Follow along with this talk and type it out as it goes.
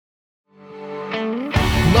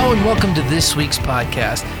Hello and welcome to this week's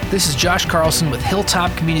podcast. This is Josh Carlson with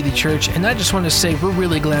Hilltop Community Church, and I just want to say we're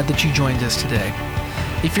really glad that you joined us today.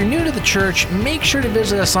 If you're new to the church, make sure to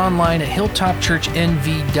visit us online at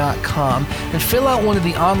hilltopchurchnv.com and fill out one of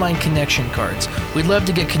the online connection cards. We'd love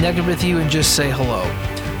to get connected with you and just say hello.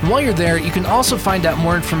 And while you're there, you can also find out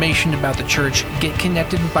more information about the church, get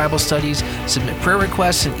connected with Bible studies, submit prayer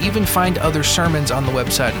requests, and even find other sermons on the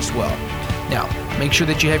website as well. Now, make sure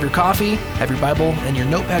that you have your coffee, have your Bible, and your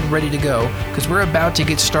notepad ready to go, because we're about to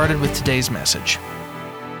get started with today's message.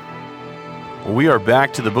 Well, we are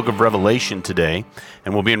back to the book of Revelation today,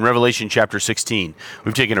 and we'll be in Revelation chapter 16.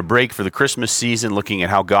 We've taken a break for the Christmas season, looking at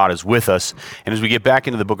how God is with us. And as we get back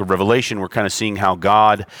into the book of Revelation, we're kind of seeing how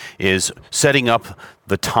God is setting up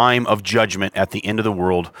the time of judgment at the end of the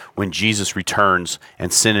world when Jesus returns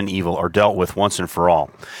and sin and evil are dealt with once and for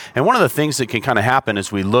all. And one of the things that can kind of happen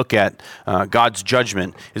as we look at God's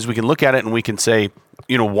judgment is we can look at it and we can say,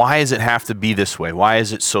 why does it have to be this way? Why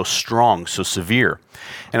is it so strong, so severe?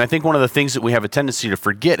 And I think one of the things that we have a tendency to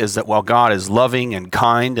forget is that while God is loving and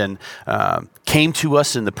kind and came to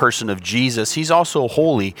us in the person of Jesus, he's also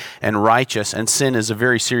holy and righteous, and sin is a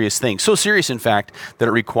very serious thing. So serious, in fact, that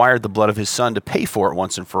it required the blood of his son to pay for it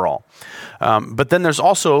once and for all. But then there's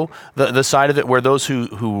also the side of it where those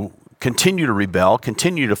who continue to rebel,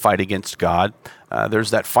 continue to fight against God,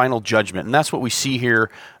 there's that final judgment. And that's what we see here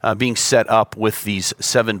being set up with these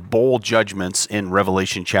 7 bowl judgments in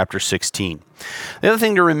Revelation chapter 16. The other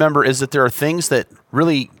thing to remember is that there are things that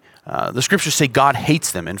really, the scriptures say God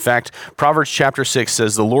hates them. In fact, Proverbs chapter 6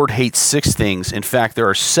 says the Lord hates 6 things. In fact, there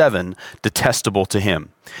are 7 detestable to him.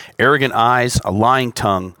 Arrogant eyes, a lying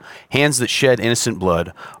tongue, hands that shed innocent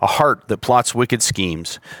blood, a heart that plots wicked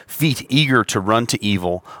schemes, feet eager to run to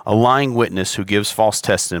evil, a lying witness who gives false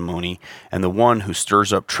testimony, and the one who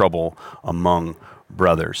stirs up trouble among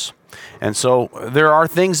brothers. And so there are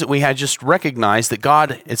things that we had just recognized that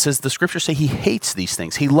God, it says the scriptures say he hates these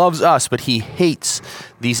things. He loves us, but he hates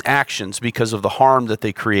these actions because of the harm that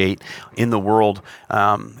they create in the world.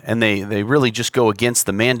 And they really just go against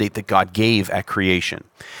the mandate that God gave at creation.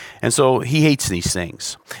 And so he hates these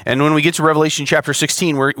things. And when we get to Revelation chapter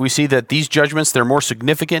 16, we see that these judgments, they're more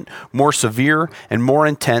significant, more severe, and more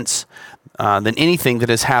intense than anything that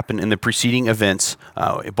has happened in the preceding events,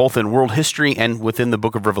 both in world history and within the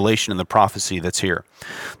book of Revelation and the prophecy that's here.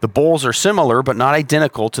 The bowls are similar, but not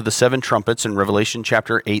identical to the 7 trumpets in Revelation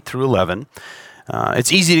chapter 8 through 11.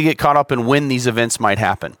 It's easy to get caught up in when these events might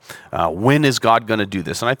happen. When is God going to do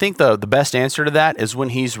this? And I think the best answer to that is when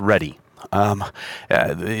he's ready.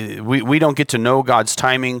 We don't get to know God's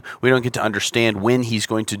timing. We don't get to understand when he's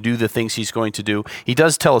going to do the things he's going to do. He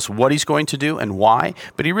does tell us what he's going to do and why,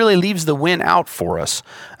 but he really leaves the when out for us.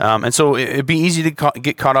 And so it'd be easy to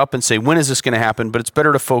get caught up and say, when is this going to happen? But it's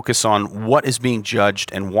better to focus on what is being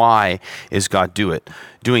judged and why is God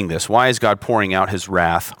doing this? Why is God pouring out his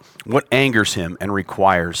wrath? What angers him and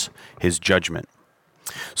requires his judgment?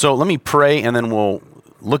 So let me pray, and then we'll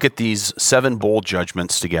look at these 7 bowl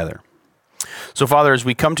judgments together. So, Father, as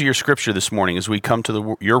we come to your scripture this morning, as we come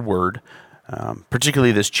to your word,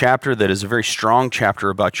 particularly this chapter that is a very strong chapter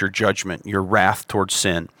about your judgment, your wrath towards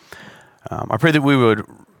sin, I pray that we would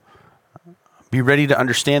be ready to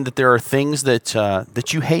understand that there are things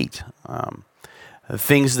that you hate,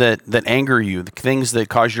 things that anger you, things that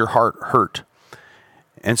cause your heart hurt.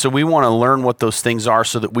 And so we want to learn what those things are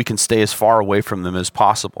so that we can stay as far away from them as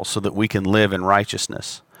possible, so that we can live in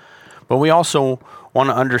righteousness. But we also want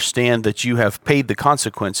to understand that you have paid the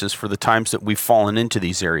consequences for the times that we've fallen into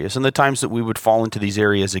these areas and the times that we would fall into these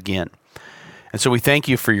areas again. And so we thank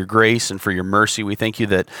you for your grace and for your mercy. We thank you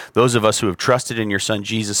that those of us who have trusted in your Son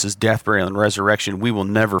Jesus' death, burial, and resurrection, we will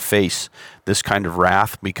never face this kind of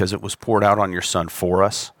wrath because it was poured out on your Son for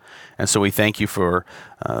us. And so we thank you for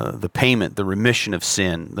the payment, the remission of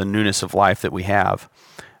sin, the newness of life that we have.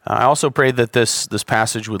 I also pray that this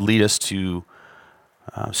passage would lead us to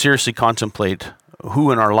seriously contemplate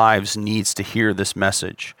who in our lives needs to hear this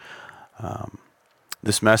message of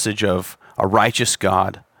a righteous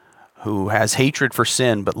God who has hatred for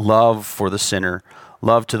sin but love for the sinner,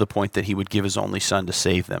 love to the point that he would give his only Son to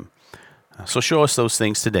save them. So show us those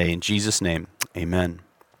things today. In Jesus' name, amen.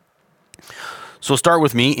 So start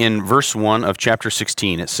with me in verse 1 of chapter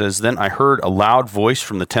 16. It says, "Then I heard a loud voice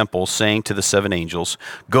from the temple saying to the 7 angels,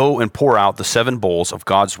 'Go and pour out the 7 bowls of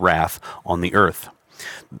God's wrath on the earth.'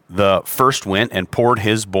 The first went and poured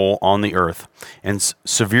his bowl on the earth, and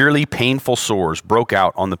severely painful sores broke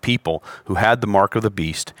out on the people who had the mark of the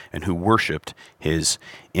beast and who worshipped his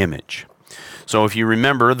image." So if you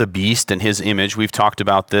remember the beast and his image, we've talked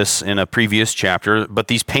about this in a previous chapter, but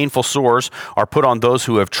these painful sores are put on those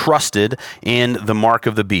who have trusted in the mark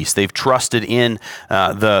of the beast. They've trusted in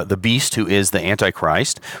the beast, who is the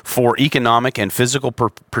Antichrist, for economic and physical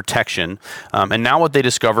protection. And now what they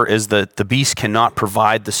discover is that the beast cannot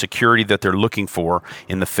provide the security that they're looking for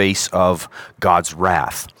in the face of God's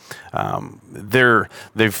wrath.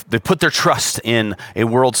 They've put their trust in a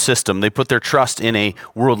world system. They put their trust in a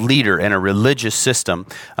world leader and a religious system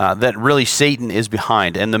that really Satan is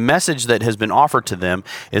behind. And the message that has been offered to them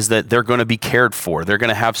is that they're going to be cared for. They're going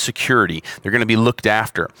to have security. They're going to be looked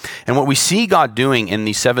after. And what we see God doing in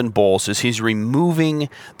these 7 bowls is he's removing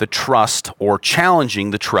the trust, or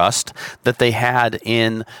challenging the trust that they had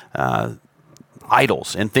in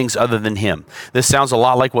idols and things other than him. This sounds a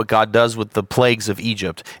lot like what God does with the plagues of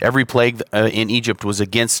Egypt. Every plague in Egypt was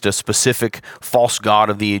against a specific false god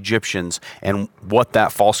of the Egyptians and what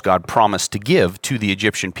that false god promised to give to the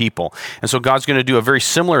Egyptian people. And so God's going to do a very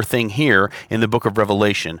similar thing here in the book of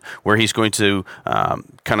Revelation, where he's going to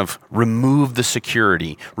kind of remove the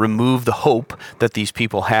security, remove the hope that these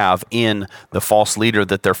people have in the false leader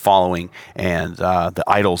that they're following and the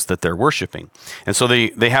idols that they're worshiping. And so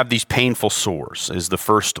they have these painful sores, is the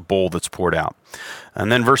first bowl that's poured out.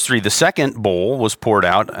 And then verse 3, the second bowl was poured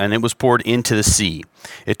out, and it was poured into the sea.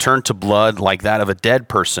 It turned to blood like that of a dead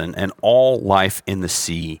person, and all life in the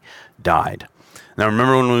sea died. Now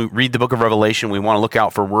remember, when we read the book of Revelation, we want to look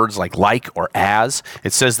out for words like or as.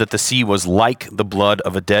 It says that the sea was like the blood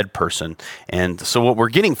of a dead person. And so what we're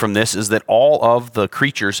getting from this is that all of the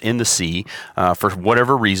creatures in the sea, for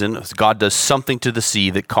whatever reason, God does something to the sea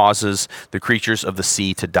that causes the creatures of the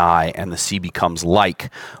sea to die, and the sea becomes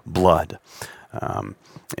like blood.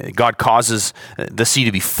 God causes the sea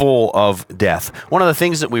to be full of death. One of the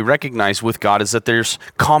things that we recognize with God is that there's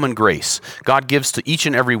common grace. God gives to each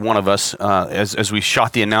and every one of us, as we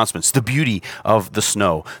shot the announcements, the beauty of the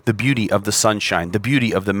snow, the beauty of the sunshine, the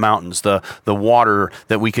beauty of the mountains, the water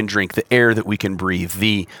that we can drink, the air that we can breathe,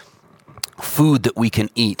 the food that we can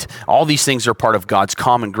eat. All these things are part of God's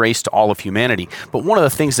common grace to all of humanity. But one of the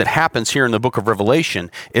things that happens here in the book of Revelation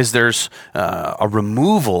is there's a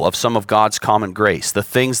removal of some of God's common grace. The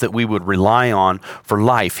things that we would rely on for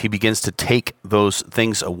life, he begins to take those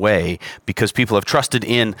things away because people have trusted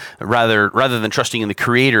in, rather than trusting in the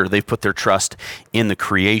Creator, they've put their trust in the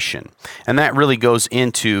creation. And that really goes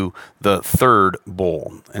into the third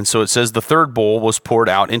bowl. And so it says the third bowl was poured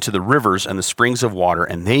out into the rivers and the springs of water,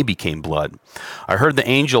 and they became blood. I heard the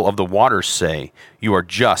angel of the waters say, "You are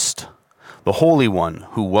just, the Holy One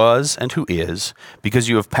who was and who is, because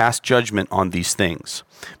you have passed judgment on these things.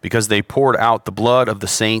 Because they poured out the blood of the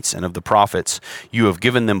saints and of the prophets, you have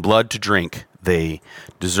given them blood to drink. They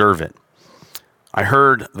deserve it." I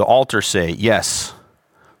heard the altar say, "Yes,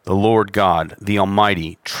 the Lord God, the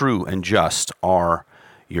Almighty, true and just are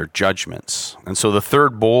your judgments." And so the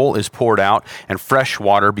third bowl is poured out, and fresh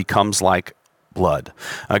water becomes like blood.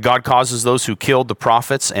 God causes those who killed the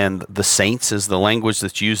prophets, and the saints is the language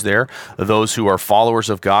that's used there, those who are followers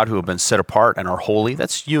of God, who have been set apart and are holy.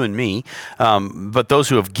 That's you and me. But those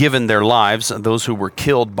who have given their lives, those who were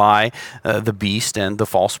killed by the beast and the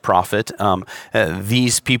false prophet,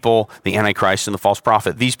 these people, the Antichrist and the false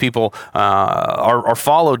prophet, these people are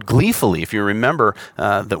followed gleefully. If you remember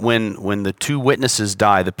that when the 2 witnesses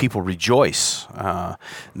die, the people rejoice.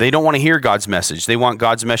 They don't want to hear God's message. They want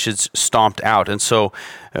God's message stomped out. And so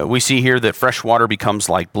we see here that fresh water becomes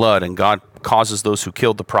like blood, and God causes those who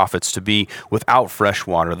killed the prophets to be without fresh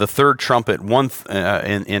water. The third trumpet,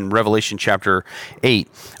 in Revelation chapter 8,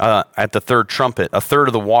 at the third trumpet, a third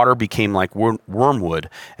of the water became like wormwood.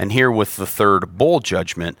 And here with the third bowl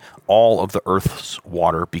judgment, all of the earth's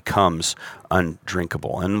water becomes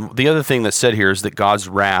undrinkable. And the other thing that's said here is that God's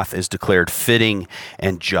wrath is declared fitting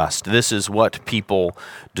and just. This is what people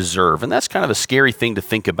deserve. And that's kind of a scary thing to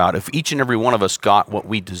think about. If each and every one of us got what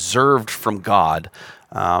we deserved from God,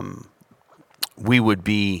 we would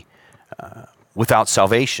be without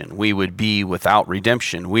salvation. We would be without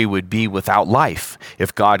redemption. We would be without life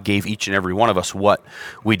if God gave each and every one of us what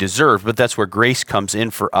we deserve. But that's where grace comes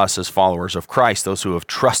in for us as followers of Christ, those who have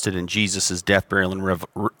trusted in Jesus' death, burial,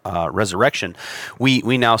 and resurrection.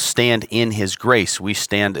 We now stand in his grace. We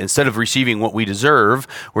stand, instead of receiving what we deserve,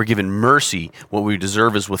 we're given mercy. What we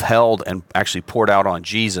deserve is withheld and actually poured out on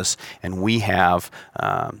Jesus, and we have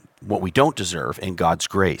what we don't deserve in God's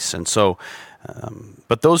grace. And so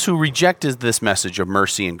but those who rejected this message of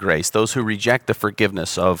mercy and grace, those who reject the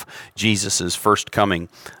forgiveness of Jesus' first coming,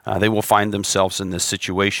 they will find themselves in this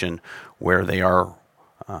situation where they are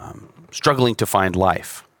struggling to find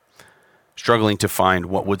life, struggling to find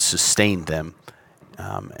what would sustain them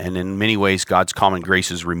And in many ways, God's common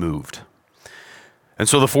grace is removed. And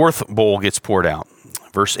so the fourth bowl gets poured out.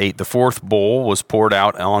 Verse 8, the fourth bowl was poured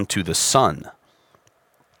out onto the sun,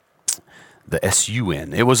 the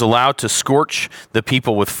S-U-N. It was allowed to scorch the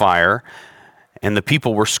people with fire, and the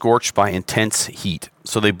people were scorched by intense heat.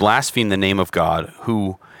 So they blasphemed the name of God,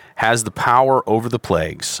 who has the power over the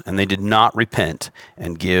plagues, and they did not repent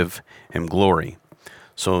and give him glory.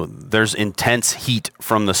 So there's intense heat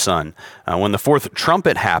from the sun. When the fourth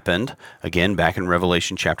trumpet happened, again, back in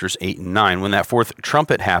Revelation chapters 8 and 9, when that fourth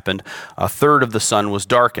trumpet happened, a third of the sun was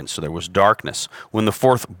darkened, so there was darkness. When the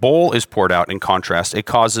fourth bowl is poured out, in contrast, it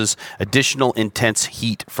causes additional intense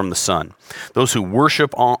heat from the sun. Those who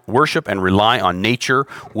worship and rely on nature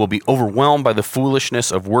will be overwhelmed by the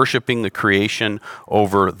foolishness of worshiping the creation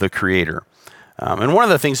over the Creator. And one of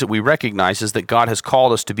the things that we recognize is that God has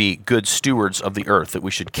called us to be good stewards of the earth, that we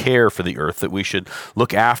should care for the earth, that we should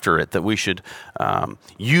look after it, that we should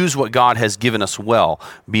use what God has given us well,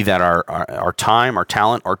 be that our time, our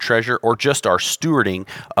talent, our treasure, or just our stewarding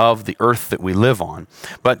of the earth that we live on.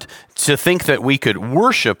 But to think that we could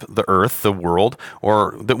worship the earth, the world,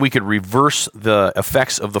 or that we could reverse the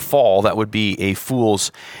effects of the fall, that would be a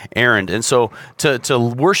fool's errand. And so to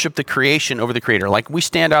worship the creation over the Creator, like we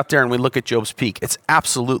stand out there and we look at Job's Peak, it's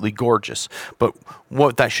absolutely gorgeous. But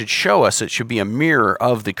what that should show us, it should be a mirror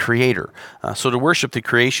of the Creator. So to worship the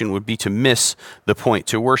creation would be to miss the point.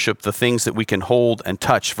 To worship the things that we can hold and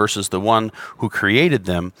touch versus the one who created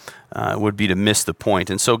them would be to miss the point.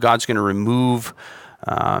 And so God's going to remove,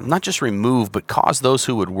 not just remove, but cause those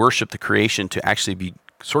who would worship the creation to actually be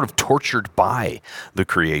sort of tortured by the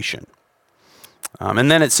creation.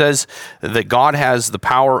 And then it says that God has the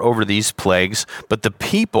power over these plagues, but the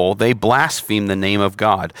people, they blaspheme the name of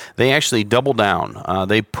God. They actually double down.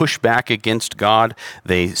 They push back against God.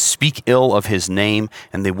 They speak ill of his name,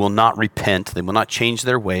 and they will not repent. They will not change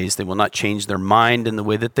their ways. They will not change their mind in the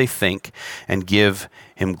way that they think and give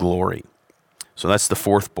him glory. So that's the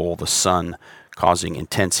fourth bowl, the sun, causing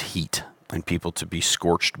intense heat and people to be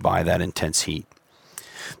scorched by that intense heat.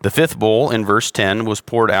 The fifth bowl, in verse 10, was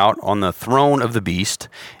poured out on the throne of the beast,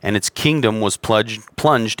 and its kingdom was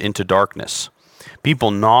plunged into darkness.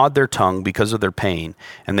 People gnawed their tongue because of their pain,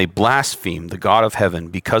 and they blasphemed the God of heaven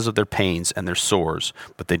because of their pains and their sores,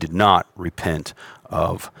 but they did not repent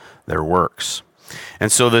of their works.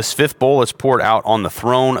 And so this fifth bowl is poured out on the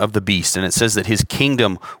throne of the beast, and it says that his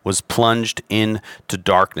kingdom was plunged into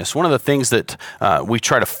darkness. One of the things that we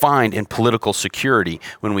try to find in political security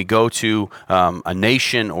when we go to a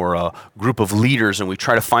nation or a group of leaders and we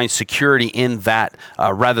try to find security in that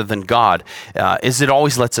rather than God is it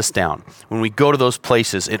always lets us down. When we go to those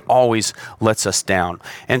places, it always lets us down.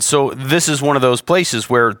 And so this is one of those places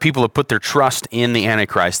where people have put their trust in the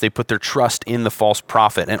Antichrist. They put their trust in the false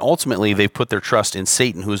prophet, and ultimately they've put their trust in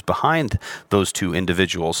Satan, who is behind those two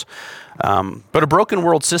individuals. But a broken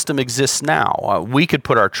world system exists now. We could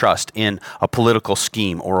put our trust in a political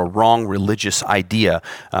scheme or a wrong religious idea,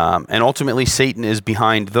 and ultimately Satan is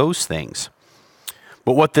behind those things.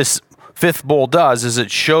 But what this fifth bowl does is it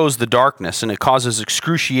shows the darkness, and it causes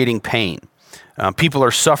excruciating pain. People are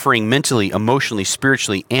suffering mentally, emotionally,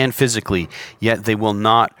 spiritually, and physically, yet they will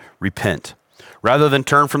not repent. Rather than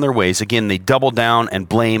turn from their ways, again, they double down and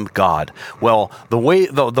blame God. Well,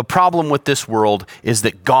 the problem with this world is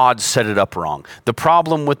that God set it up wrong. The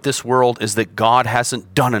problem with this world is that God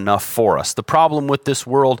hasn't done enough for us. The problem with this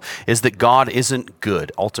world is that God isn't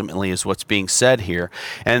good, ultimately, is what's being said here.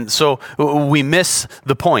 And so we miss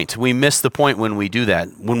the point. We miss the point when we do that.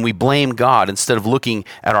 When we blame God instead of looking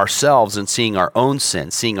at ourselves and seeing our own sin,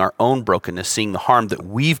 seeing our own brokenness, seeing the harm that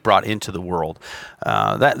we've brought into the world.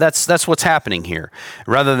 That's what's happening here.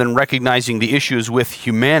 Rather than recognizing the issues with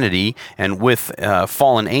humanity and with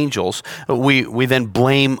fallen angels, we then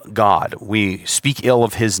blame God. We speak ill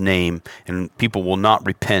of his name, and people will not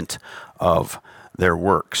repent of their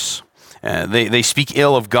works. They speak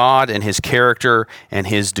ill of God and his character and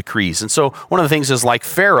his decrees. And so one of the things is, like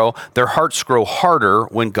Pharaoh, their hearts grow harder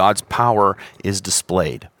when God's power is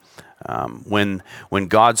displayed. When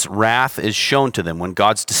God's wrath is shown to them, when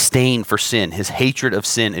God's disdain for sin, his hatred of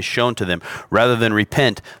sin is shown to them, rather than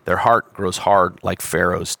repent, their heart grows hard like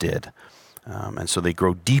Pharaoh's did. And so they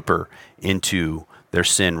grow deeper into their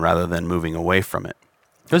sin rather than moving away from it.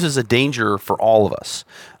 This is a danger for all of us,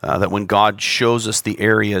 that when God shows us the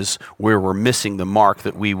areas where we're missing the mark,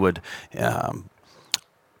 that we would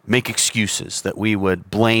make excuses, that we would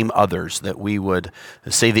blame others, that we would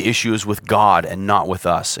say the issue is with God and not with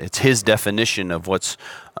us. It's his definition of what's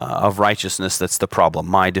of righteousness that's the problem.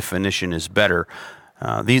 My definition is better.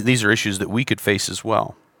 These are issues that we could face as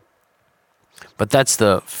well. But that's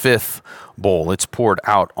the fifth bowl. It's poured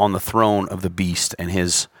out on the throne of the beast, and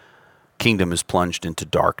his kingdom is plunged into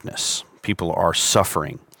darkness. People are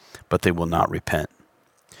suffering, but they will not repent.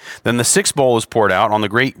 Then the sixth bowl was poured out on the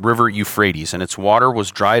great river Euphrates, and its water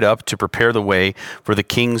was dried up to prepare the way for the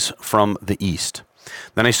kings from the east.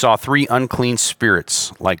 Then I saw three unclean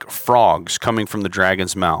spirits, like frogs, coming from the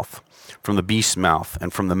dragon's mouth, from the beast's mouth,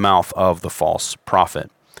 and from the mouth of the false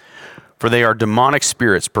prophet. For they are demonic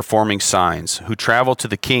spirits performing signs, who travel to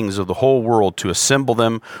the kings of the whole world to assemble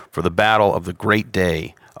them for the battle of the great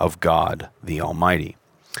day of God the Almighty.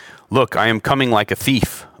 Look, I am coming like a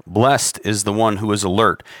thief. Blessed is the one who is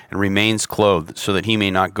alert and remains clothed, so that he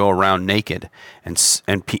may not go around naked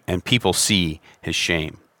and people see his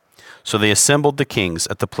shame. So they assembled the kings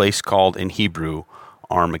at the place called in Hebrew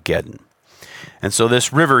Armageddon. And so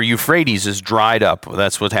this river Euphrates is dried up.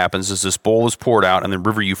 That's what happens is this bowl is poured out and the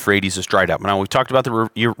river Euphrates is dried up. Now, we've talked about the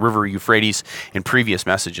river Euphrates in previous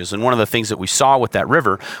messages. And one of the things that we saw with that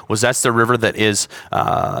river was that's the river that is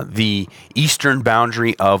the eastern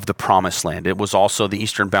boundary of the Promised Land. It was also the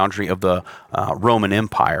eastern boundary of the Roman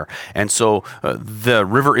Empire. And so the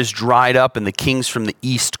river is dried up and the kings from the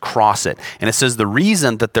east cross it. And it says the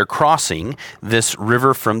reason that they're crossing this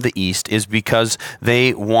river from the east is because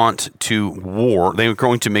they want to war. They are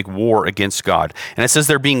going to make war against God. And it says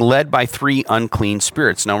they're being led by three unclean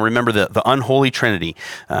spirits. Now remember the unholy trinity,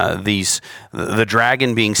 the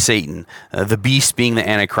dragon being Satan, the beast being the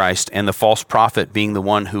Antichrist, and the false prophet being the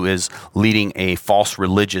one who is leading a false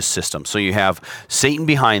religious system. So you have Satan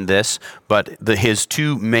behind this, but his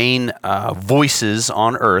two main voices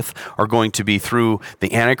on earth are going to be through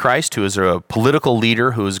the Antichrist, who is a political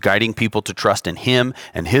leader who is guiding people to trust in him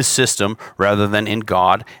and his system rather than in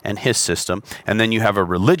God and his system. And then you have a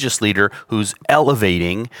religious leader who's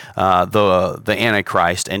elevating the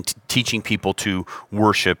Antichrist and teaching people to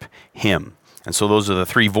worship him. And so those are the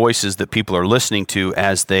three voices that people are listening to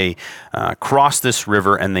as they cross this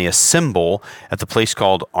river and they assemble at the place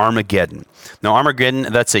called Armageddon. Now, Armageddon,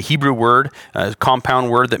 that's a Hebrew word, a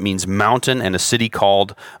compound word that means mountain, and a city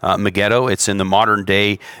called Megiddo. It's in the modern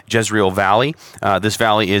day Jezreel Valley. This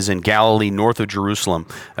valley is in Galilee, north of Jerusalem.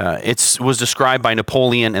 It was described by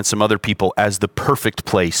Napoleon and some other people as the perfect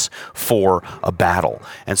place for a battle.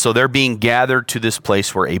 And so they're being gathered to this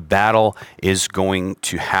place where a battle is going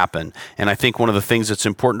to happen. And I think one of the things that's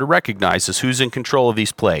important to recognize is who's in control of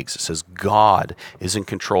these plagues. It says God is in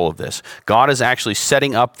control of this. God is actually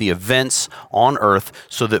setting up the events on earth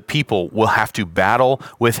so that people will have to battle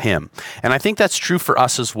with him. And I think that's true for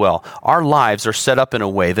us as well. Our lives are set up in a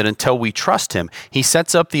way that until we trust him, he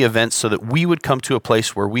sets up the events so that we would come to a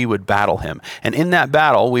place where we would battle him. And in that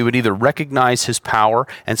battle, we would either recognize his power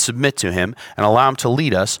and submit to him and allow him to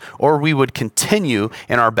lead us, or we would continue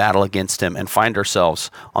in our battle against him and find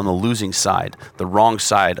ourselves on the losing side. The wrong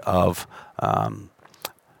side of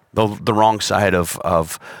the wrong side of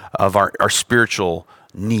our spiritual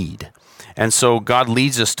need. And so God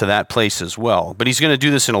leads us to that place as well. But he's going to do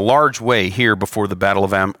this in a large way here before the Battle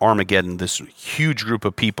of Armageddon, this huge group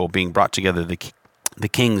of people being brought together, the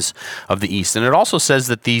kings of the east. And it also says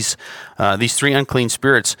that these three unclean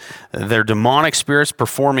spirits, they're demonic spirits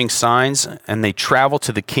performing signs, and they travel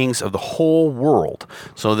to the kings of the whole world.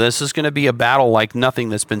 So this is going to be a battle like nothing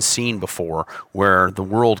that's been seen before, where the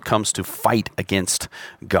world comes to fight against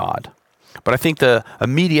God. But I think the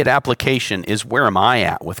immediate application is, where am I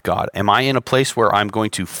at with God? Am I in a place where I'm going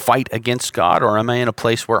to fight against God, or am I in a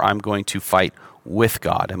place where I'm going to fight with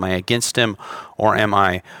God? Am I against him, or am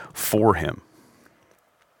I for him?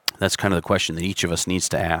 That's kind of the question that each of us needs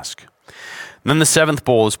to ask. And then the seventh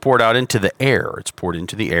bowl is poured out into the air. It's poured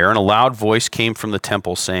into the air, and a loud voice came from the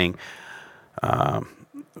temple saying,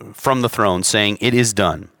 from the throne, saying, "It is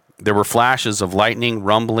done." There were flashes of lightning,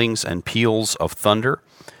 rumblings, and peals of thunder.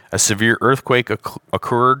 A severe earthquake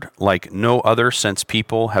occurred like no other since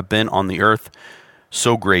people have been on the earth.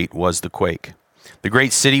 So great was the quake. The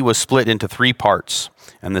great city was split into three parts,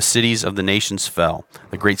 and the cities of the nations fell.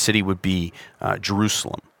 The great city would be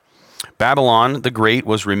Jerusalem. Babylon the Great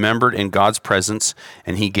was remembered in God's presence,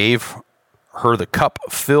 and he gave her the cup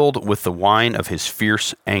filled with the wine of his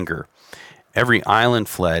fierce anger. Every island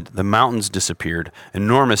fled, the mountains disappeared,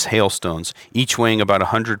 enormous hailstones, each weighing about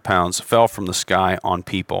 100 pounds, fell from the sky on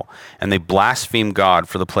people, and they blasphemed God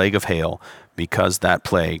for the plague of hail, because that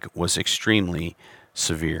plague was extremely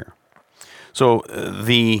severe. So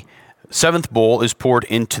the seventh bowl is poured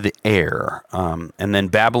into the air, and then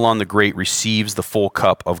Babylon the Great receives the full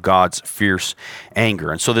cup of God's fierce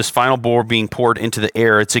anger. And so this final bowl being poured into the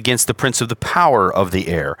air, it's against the prince of the power of the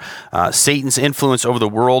air. Satan's influence over the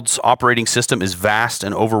world's operating system is vast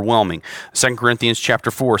and overwhelming. 2 Corinthians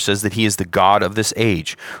chapter 4 says that he is the God of this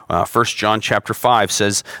age. 1 John chapter 5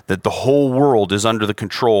 says that the whole world is under the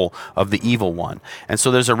control of the evil one. And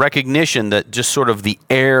so there's a recognition that just sort of the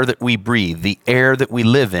air that we breathe, the air that we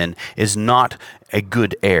live in, is not a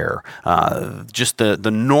good air. Just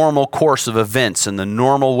the normal course of events and the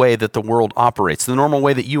normal way that the world operates, the normal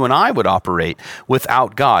way that you and I would operate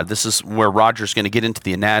without God. This is where Roger's going to get into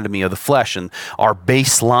the anatomy of the flesh and our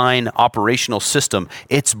baseline operational system.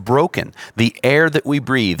 It's broken. The air that we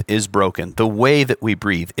breathe is broken. The way that we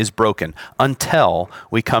breathe is broken until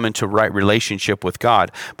we come into right relationship with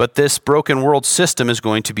God. But this broken world system is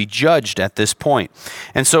going to be judged at this point.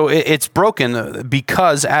 And so it's broken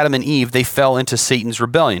because Adam and Eve, they fell into Satan's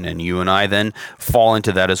rebellion, and you and I then fall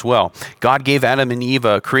into that as well. God gave Adam and Eve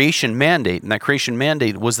a creation mandate, and that creation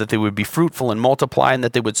mandate was that they would be fruitful and multiply, and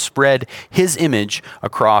that they would spread his image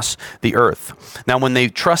across the earth. Now, when they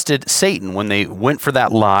trusted Satan, when they went for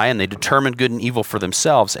that lie and they determined good and evil for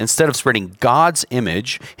themselves, instead of spreading God's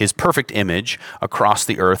image, his perfect image, across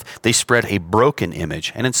the earth, they spread a broken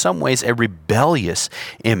image, and in some ways a rebellious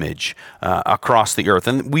image across the earth.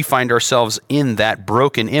 And we find ourselves in that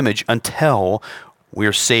broken image until we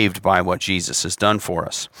are saved by what Jesus has done for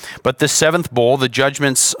us. But the seventh bowl, the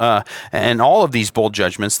judgments, and all of these bowl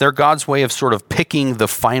judgments, they're God's way of sort of picking the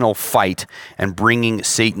final fight and bringing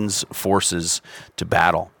Satan's forces to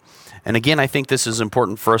battle. And again, I think this is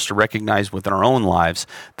important for us to recognize within our own lives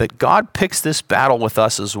that God picks this battle with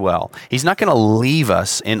us as well. He's not going to leave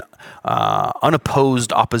us in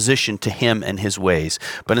unopposed opposition to him and his ways,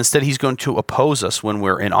 but instead he's going to oppose us when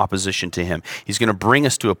we're in opposition to him. He's going to bring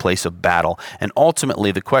us to a place of battle. And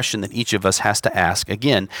ultimately, the question that each of us has to ask,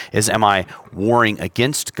 again, is, am I warring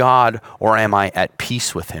against God or am I at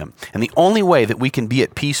peace with him? And the only way that we can be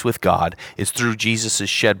at peace with God is through Jesus'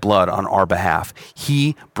 shed blood on our behalf.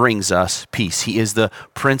 He brings us peace. He is the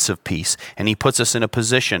Prince of Peace, and he puts us in a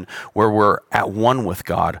position where we're at one with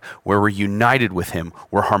God, where we're united with him,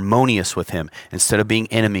 we're harmonious with him. Instead of being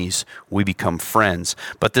enemies, we become friends.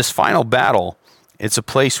 But this final battle, it's a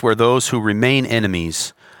place where those who remain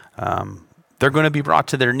enemies, they're going to be brought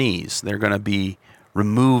to their knees. They're going to be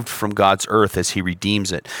removed from God's earth as he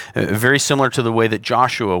redeems it. Very similar to the way that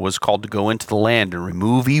Joshua was called to go into the land and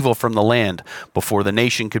remove evil from the land before the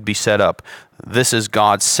nation could be set up. This is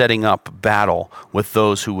God setting up battle with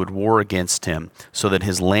those who would war against him so that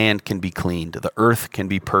his land can be cleaned, the earth can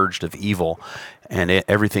be purged of evil, and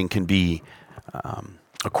everything can be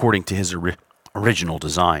according to his original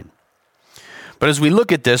design. But as we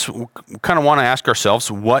look at this, we kind of want to ask ourselves,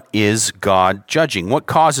 what is God judging? What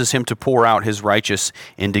causes him to pour out his righteous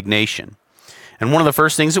indignation? And one of the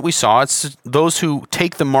first things that we saw, it's those who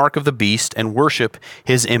take the mark of the beast and worship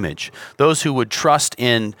his image. Those who would trust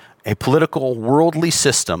in a political, worldly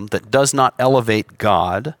system that does not elevate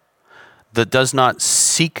God, that does not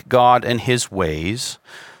seek God and his ways.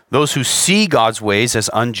 Those who see God's ways as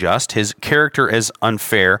unjust, his character as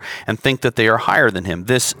unfair, and think that they are higher than him.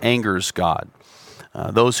 This angers God.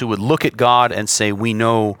 Those who would look at God and say, we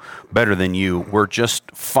know better than you. We're just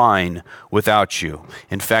fine without you.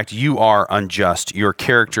 In fact, you are unjust. Your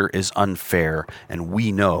character is unfair, and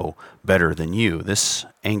we know better than you. This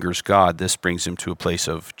angers God. This brings him to a place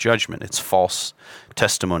of judgment. It's false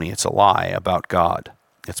testimony. It's a lie about God.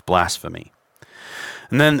 It's blasphemy.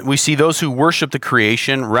 And then we see those who worship the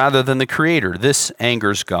creation rather than the creator. This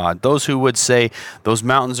angers God. Those who would say, those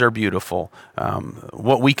mountains are beautiful.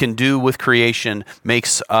 What we can do with creation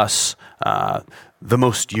makes us the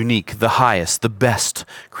most unique, the highest, the best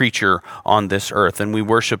creature on this earth. And we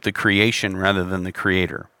worship the creation rather than the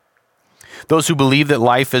creator. Those who believe that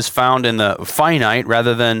life is found in the finite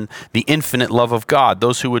rather than the infinite love of God.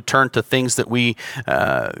 Those who would turn to things that we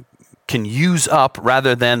can use up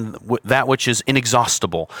rather than that which is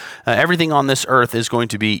inexhaustible. Everything on this earth is going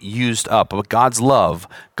to be used up, but God's love,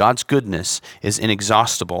 God's goodness is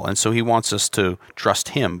inexhaustible, and so he wants us to trust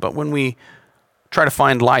him. But when we try to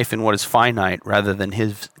find life in what is finite rather than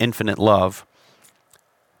his infinite love,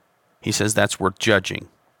 he says that's worth judging.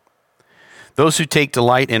 Those who take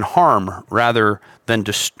delight in harm rather than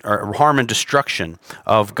harm and destruction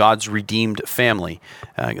of God's redeemed family,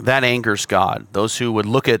 that angers God. Those who would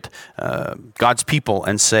look at God's people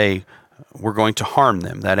and say, we're going to harm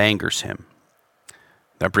them, that angers him.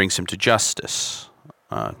 That brings him to justice,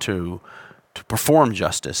 to perform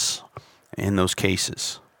justice in those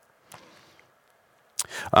cases.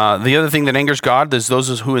 The other thing that angers God is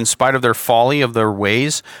those who, in spite of their folly, of their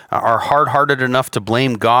ways, are hard-hearted enough to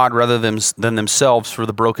blame God rather than themselves for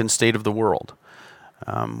the broken state of the world.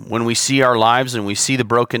 When we see our lives and we see the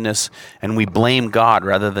brokenness and we blame God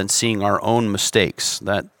rather than seeing our own mistakes,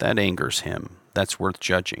 that angers him. That's worth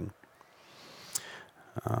judging.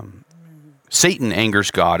 Satan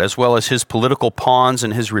angers God, as well as his political pawns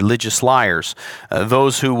and his religious liars.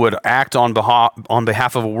 Those who would act on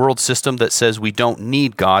behalf of a world system that says we don't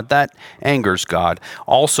need God, that angers God.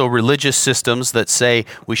 Also, religious systems that say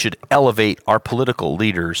we should elevate our political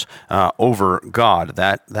leaders over God,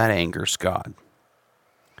 that angers God.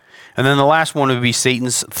 And then the last one would be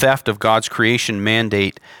Satan's theft of God's creation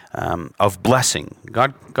mandate of blessing.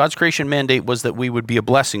 God's creation mandate was that we would be a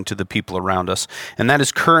blessing to the people around us, and that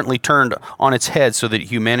is currently turned on its head so that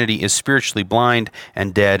humanity is spiritually blind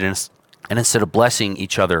and dead, and instead of blessing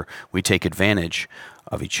each other, we take advantage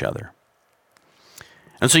of each other.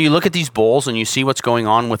 And so you look at these bowls and you see what's going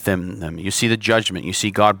on with them. You see the judgment. You see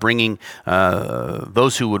God bringing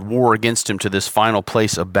those who would war against him to this final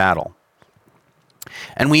place of battle.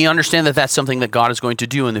 And we understand that that's something that God is going to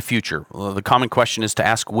do in the future. Well, the common question is to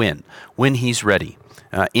ask when he's ready,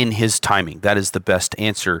 in his timing. That is the best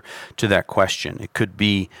answer to that question. It could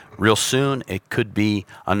be real soon. It could be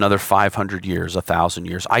another 500 years, 1,000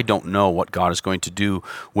 years. I don't know what God is going to do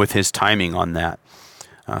with his timing on that.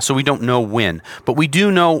 So we don't know when, but we do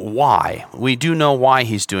know why. We do know why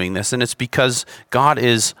he's doing this, and it's because God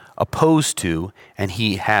is opposed to, and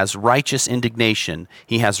he has righteous indignation.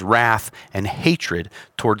 He has wrath and hatred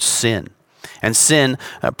towards sin. And sin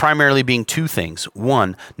primarily being two things.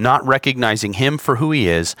 One, not recognizing him for who he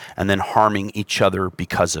is, and then harming each other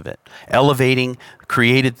because of it. Elevating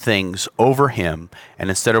created things over him, and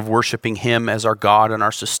instead of worshiping him as our God and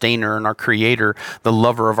our sustainer and our creator, the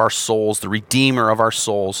lover of our souls, the redeemer of our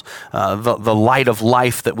souls, the light of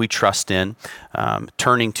life that we trust in,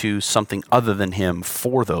 turning to something other than him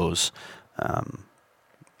for those,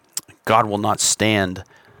 God will not stand.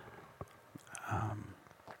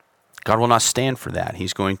 God will not stand for that.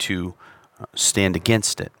 He's going to stand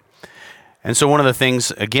against it. And so one of the things,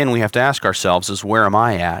 again, we have to ask ourselves is, where am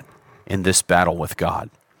I at in this battle with God?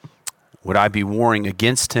 Would I be warring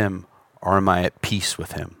against him, or am I at peace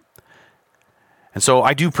with him? And so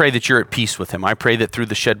I do pray that you're at peace with him. I pray that through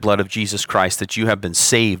the shed blood of Jesus Christ that you have been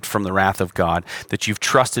saved from the wrath of God, that you've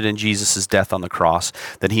trusted in Jesus' death on the cross,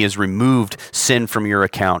 that he has removed sin from your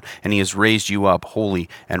account, and he has raised you up holy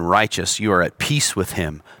and righteous. You are at peace with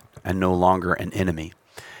him and no longer an enemy.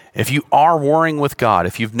 If you are warring with God,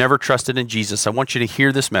 if you've never trusted in Jesus, I want you to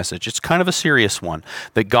hear this message. It's kind of a serious one,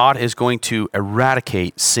 that God is going to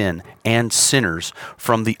eradicate sin and sinners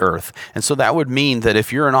from the earth. And so that would mean that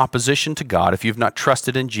if you're in opposition to God, if you've not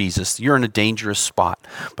trusted in Jesus, you're in a dangerous spot.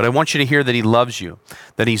 But I want you to hear that he loves you,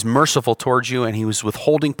 that he's merciful towards you, and he was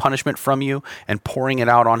withholding punishment from you and pouring it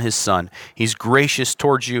out on his son. He's gracious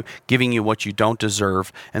towards you, giving you what you don't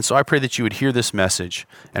deserve. And so I pray that you would hear this message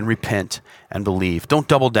and repent and believe. Don't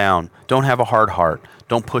double down. Don't have a hard heart.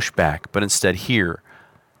 Don't push back, but instead hear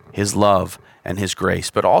his love and his grace,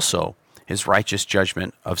 but also his righteous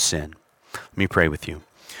judgment of sin. Let me pray with you.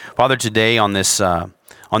 Father, today on this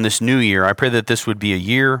new year, I pray that this would be a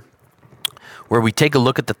year where we take a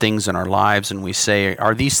look at the things in our lives and we say,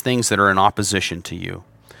 are these things that are in opposition to you?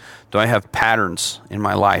 Do I have patterns in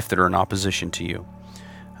my life that are in opposition to you?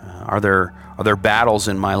 Are there battles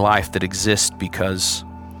in my life that exist because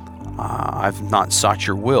I've not sought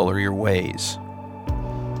your will or your ways?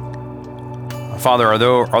 Father, are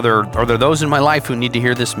there those in my life who need to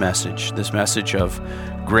hear this message of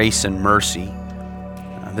grace and mercy,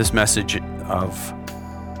 this message of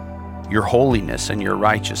your holiness and your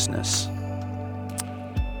righteousness,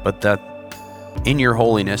 but that in your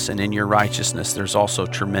holiness and in your righteousness there's also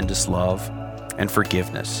tremendous love and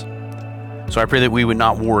forgiveness. So I pray that we would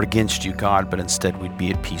not war against you, God, but instead we'd be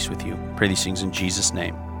at peace with you. I pray these things in Jesus'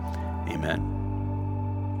 name. Amen.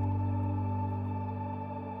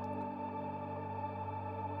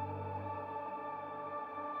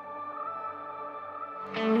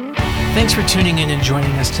 Thanks for tuning in and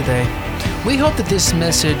joining us today. We hope that this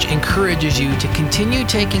message encourages you to continue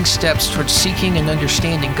taking steps towards seeking and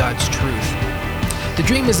understanding God's truth. The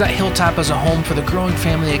dream is that Hilltop is a home for the growing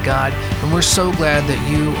family of God, and we're so glad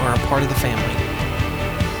that you are a part of the family.